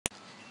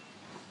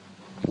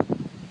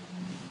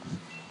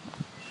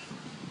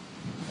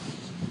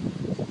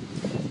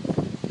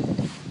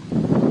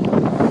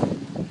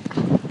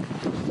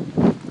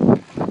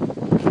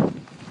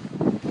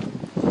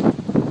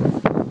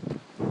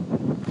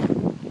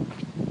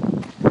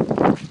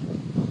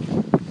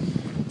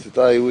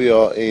Today we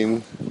are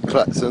in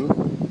Clacton,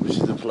 which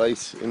is a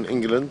place in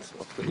England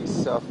off the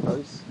east south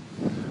coast,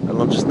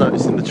 and I'm just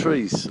noticing the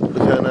trees. Look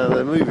how now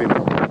they're moving.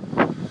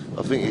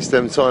 I think it's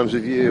them times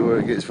of year where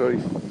it gets very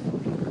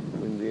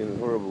windy and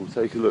horrible.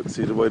 Take a look,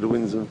 see the way the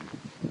winds are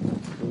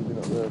moving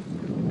up there.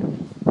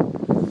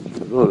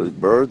 Look, a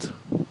bird. So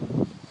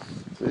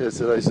yeah,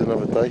 today's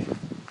another day.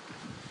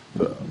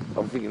 But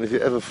I'm thinking if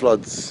it ever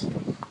floods,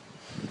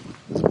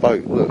 there's a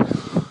boat, look.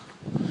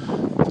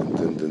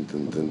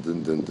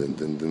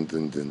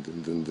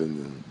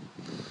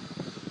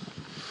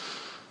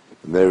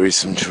 And there is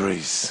some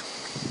trees.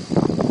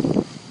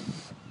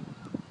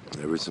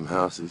 There is some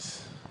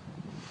houses.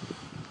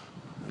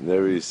 And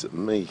there is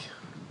me.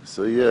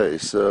 So yeah,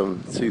 it's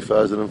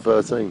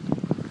 2013.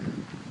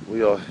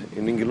 We are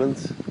in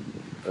England,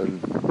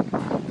 and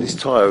this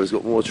tyre has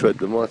got more tread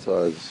than my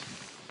tyres.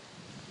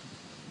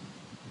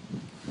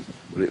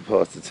 Will it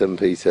pass the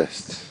 10p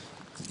test?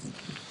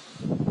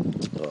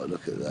 Oh,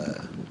 look at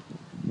that.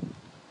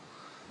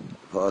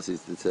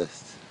 Passes the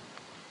test.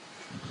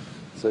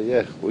 So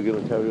yeah, we're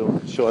going to carry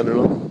on shining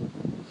on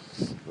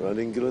around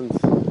England,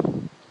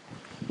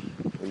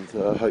 and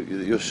I hope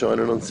that you're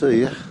shining on too,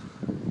 yeah?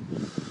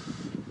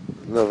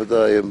 Another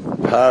day in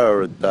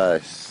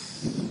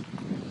paradise.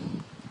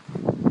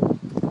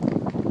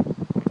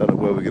 Don't know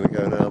where we're going to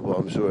go now, but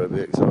I'm sure it'll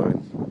be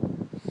exciting.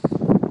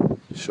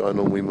 Shine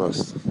on we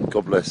must.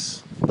 God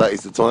bless. That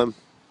is the time.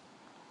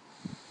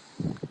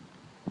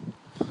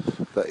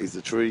 That is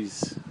the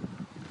trees.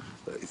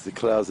 That is the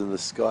clouds in the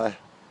sky.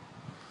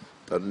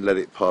 Don't let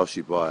it pass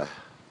you by.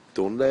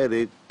 Don't let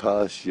it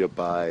pass you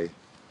by.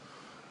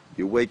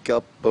 You wake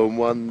up and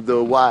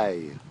wonder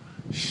why.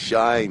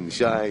 Shine,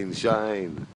 shine, shine.